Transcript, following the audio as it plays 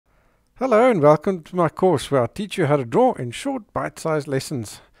Hello and welcome to my course where I teach you how to draw in short bite-sized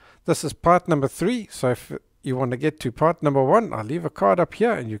lessons. This is part number 3, so if you want to get to part number 1, I'll leave a card up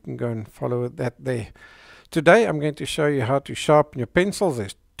here and you can go and follow that there. Today I'm going to show you how to sharpen your pencils.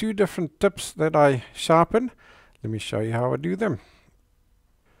 There's 2 different tips that I sharpen. Let me show you how I do them.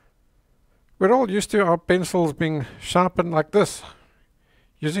 We're all used to our pencils being sharpened like this,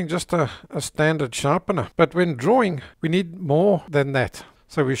 using just a standard sharpener. But when drawing, we need more than that.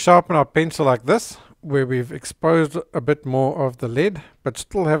 So we sharpen our pencil like this, where we've exposed a bit more of the lead, but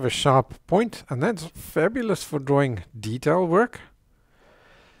still have a sharp point, and that's fabulous for drawing detail work.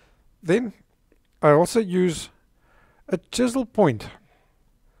 Then I also use a chisel point.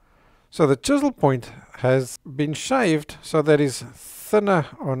 So the chisel point has been shaved so that is thinner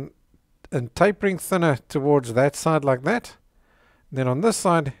on and tapering thinner towards that side like that. Then on this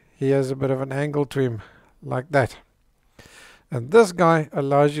side he has a bit of an angle to him like that. And this guy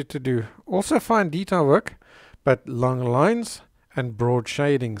allows you to do also fine detail work, but long lines and broad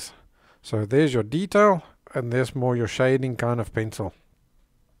shadings. So there's your detail and there's more your shading kind of pencil.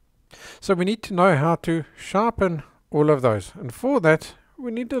 So we need to know how to sharpen all of those, and for that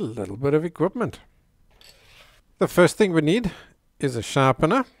we need a little bit of equipment. The first thing we need is a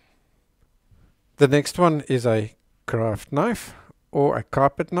sharpener. The next one is a craft knife or a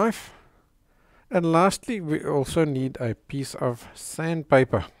carpet knife. And lastly, we also need a piece of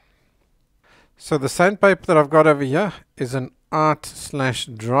sandpaper. So the sandpaper that I've got over here is an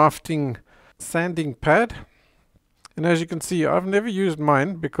art/drafting sanding pad. And as you can see, I've never used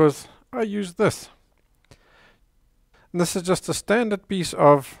mine because I use this. And this is just a standard piece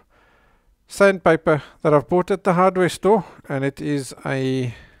of sandpaper that I've bought at the hardware store, and it is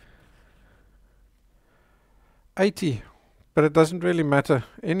a 80. But it doesn't really matter.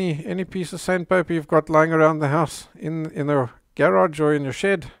 Any piece of sandpaper you've got lying around the house, in the garage or in your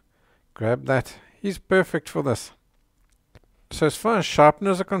shed, grab that. He's perfect for this. So as far as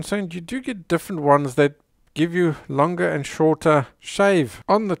sharpeners are concerned, you do get different ones that give you longer and shorter shave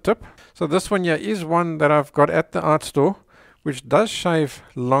on the tip. So this one here is one that I've got at the art store, which does shave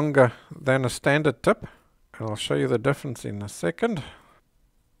longer than a standard tip. And I'll show you the difference in a second.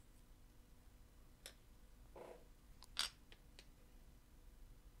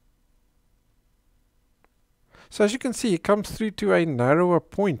 So as you can see, it comes through to a narrower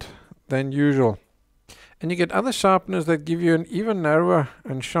point than usual. And you get other sharpeners that give you an even narrower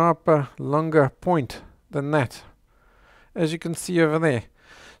and sharper, longer point than that, as you can see over there.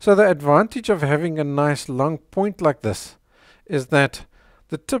 So the advantage of having a nice long point like this is that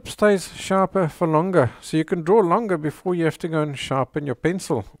the tip stays sharper for longer. So you can draw longer before you have to go and sharpen your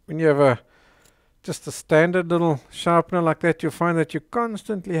pencil. When you have just a standard little sharpener like that, you'll find that you're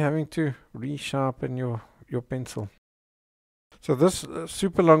constantly having to resharpen your pencil. So this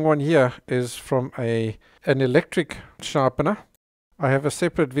super long one here is from an electric sharpener. I have a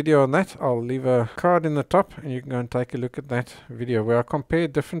separate video on that. I'll leave a card in the top and you can go and take a look at that video where I compare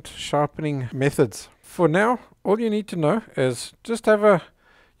different sharpening methods. For now, all you need to know is just have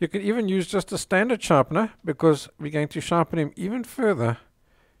you can even use just a standard sharpener, because we're going to sharpen him even further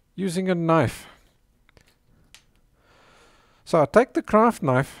using a knife. So I take the craft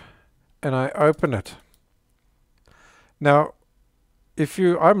knife and I open it. Now,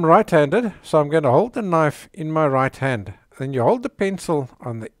 I'm right-handed, so I'm going to hold the knife in my right hand. Then you hold the pencil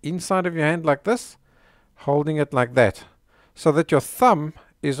on the inside of your hand like this, holding it like that, so that your thumb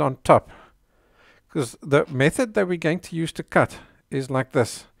is on top. Because the method that we're going to use to cut is like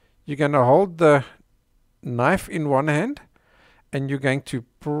this. You're going to hold the knife in one hand, and you're going to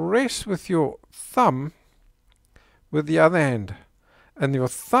press with your thumb with the other hand. And your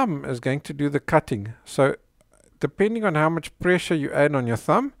thumb is going to do the cutting. So depending on how much pressure you add on your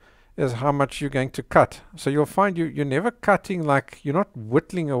thumb is how much you're going to cut. So you'll find you're never cutting, like you're not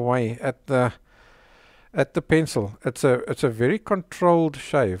whittling away at the pencil. It's a very controlled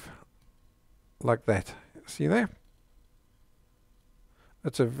shave like that. See there?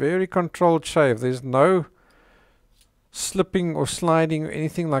 It's a very controlled shave. There's no slipping or sliding or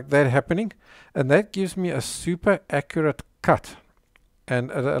anything like that happening, and that gives me a super accurate cut,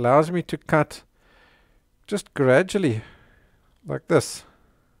 and it allows me to cut just gradually, like this,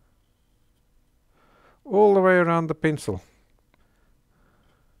 all the way around the pencil.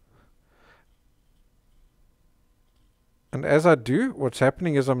 And as I do, what's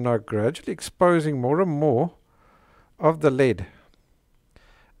happening is I'm now gradually exposing more and more of the lead.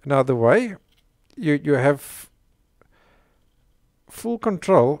 Now the way you have full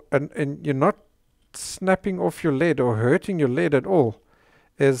control and you're not snapping off your lead or hurting your lead at all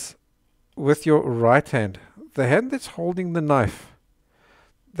is with your right hand. The hand that's holding the knife,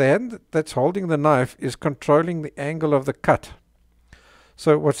 the hand that's holding the knife is controlling the angle of the cut.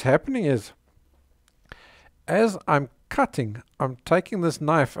 So what's happening is, as I'm cutting, I'm taking this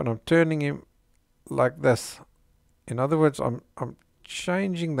knife and I'm turning him like this. In other words, I'm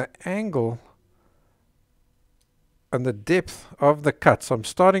changing the angle and the depth of the cut. So I'm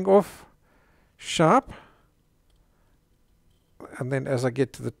starting off sharp, and then as I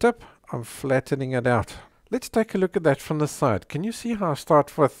get to the tip, I'm flattening it out. Let's take a look at that from the side. Can you see how I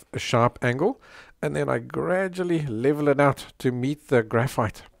start with a sharp angle and then I gradually level it out to meet the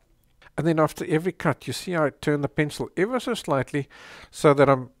graphite? And then after every cut, you see how I turn the pencil ever so slightly so that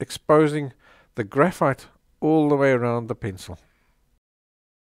I'm exposing the graphite all the way around the pencil.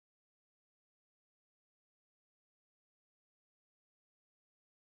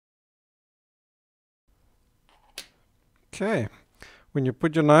 Okay, when you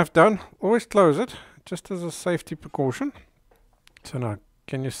put your knife down, always close it, just as a safety precaution. So now,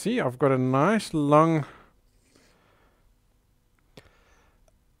 can you see I've got a nice long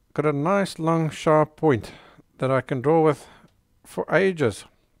sharp point that I can draw with for ages.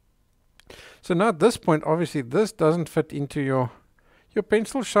 So now at this point, obviously this doesn't fit into your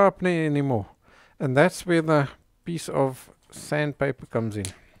pencil sharpener anymore, and that's where the piece of sandpaper comes in.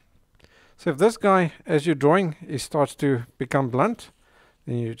 So if this guy, as you're drawing, it starts to become blunt,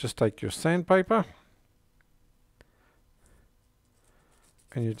 then you just take your sandpaper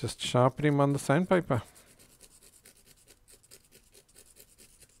and you just sharpen him on the sandpaper.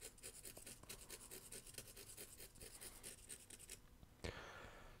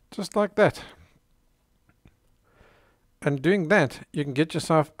 Just like that. And doing that, you can get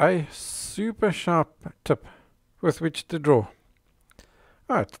yourself a super sharp tip with which to draw.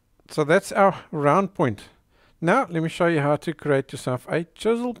 Alright, so that's our round point. Now let me show you how to create yourself a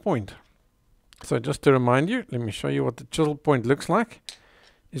chisel point. So just to remind you, let me show you what the chisel point looks like.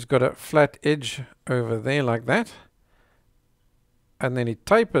 It's got a flat edge over there like that, and then it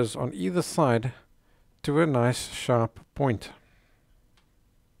tapers on either side to a nice sharp point.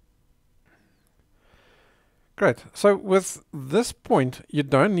 Great. So with this point, you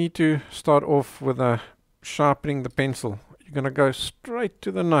don't need to start off with sharpening the pencil. You're going to go straight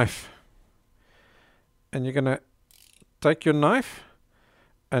to the knife, and you're going to take your knife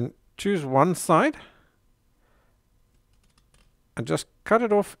and choose one side and just cut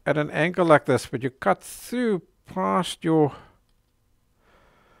it off at an angle like this, but you cut through past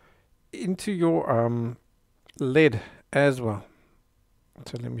into your lead as well.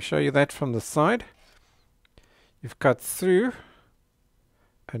 So let me show you that from the side. You've cut through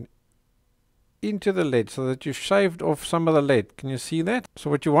and into the lead so that you've shaved off some of the lead. Can you see that? So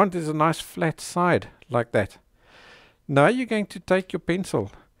what you want is a nice flat side like that. Now you're going to take your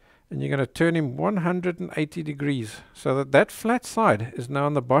pencil and you're going to turn him 180 degrees so that that flat side is now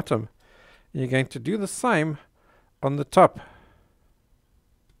on the bottom. And you're going to do the same on the top.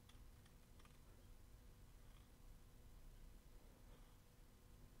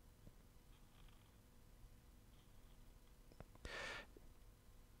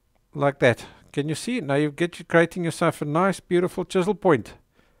 Like that. Can you see? Now you're creating yourself a nice beautiful chisel point.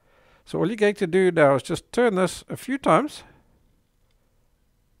 So all you're going to do now is just turn this a few times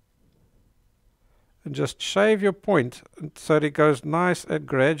and just shave your point so that it goes nice and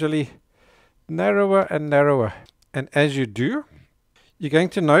gradually narrower and narrower. And as you do, you're going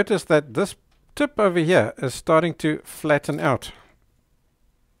to notice that this tip over here is starting to flatten out.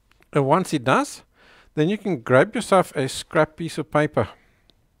 And once it does, then you can grab yourself a scrap piece of paper.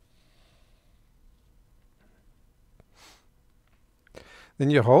 Then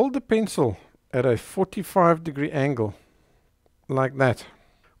you hold the pencil at a 45-degree angle, like that.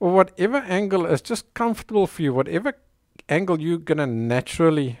 Or whatever angle is just comfortable for you, whatever angle you're going to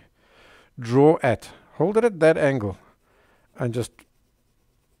naturally draw at. Hold it at that angle and just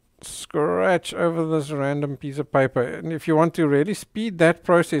scratch over this random piece of paper. And if you want to really speed that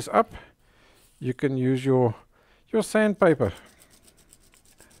process up, you can use your sandpaper.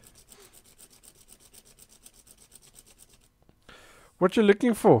 What you're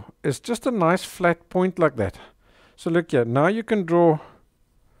looking for is just a nice flat point like that. So look here, now you can draw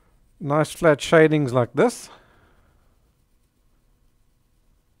nice flat shadings like this.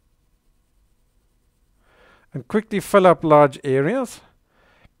 And quickly fill up large areas.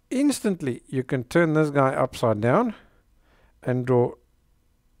 Instantly you can turn this guy upside down and draw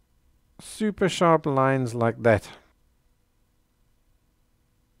super sharp lines like that.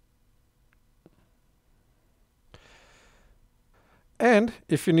 And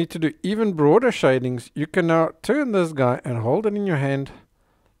if you need to do even broader shadings, you can now turn this guy and hold it in your hand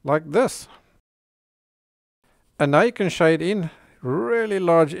like this. And now you can shade in really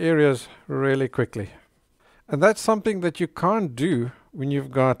large areas really quickly. And that's something that you can't do when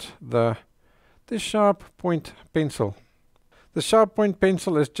you've got the sharp point pencil. The sharp point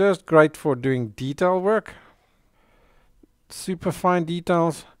pencil is just great for doing detail work, super fine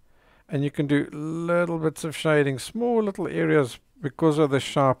details, and you can do little bits of shading, small little areas because of the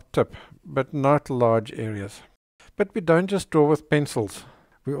sharp tip, but not large areas. But we don't just draw with pencils.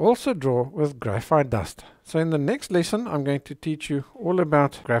 We also draw with graphite dust. So in the next lesson, I'm going to teach you all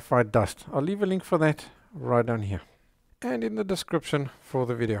about graphite dust. I'll leave a link for that right down here and in the description for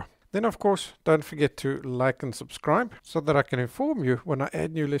the video. Then of course, don't forget to like and subscribe so that I can inform you when I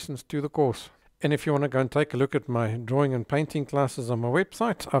add new lessons to the course. And if you want to go and take a look at my drawing and painting classes on my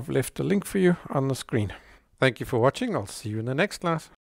website, I've left a link for you on the screen. Thank you for watching. I'll see you in the next class.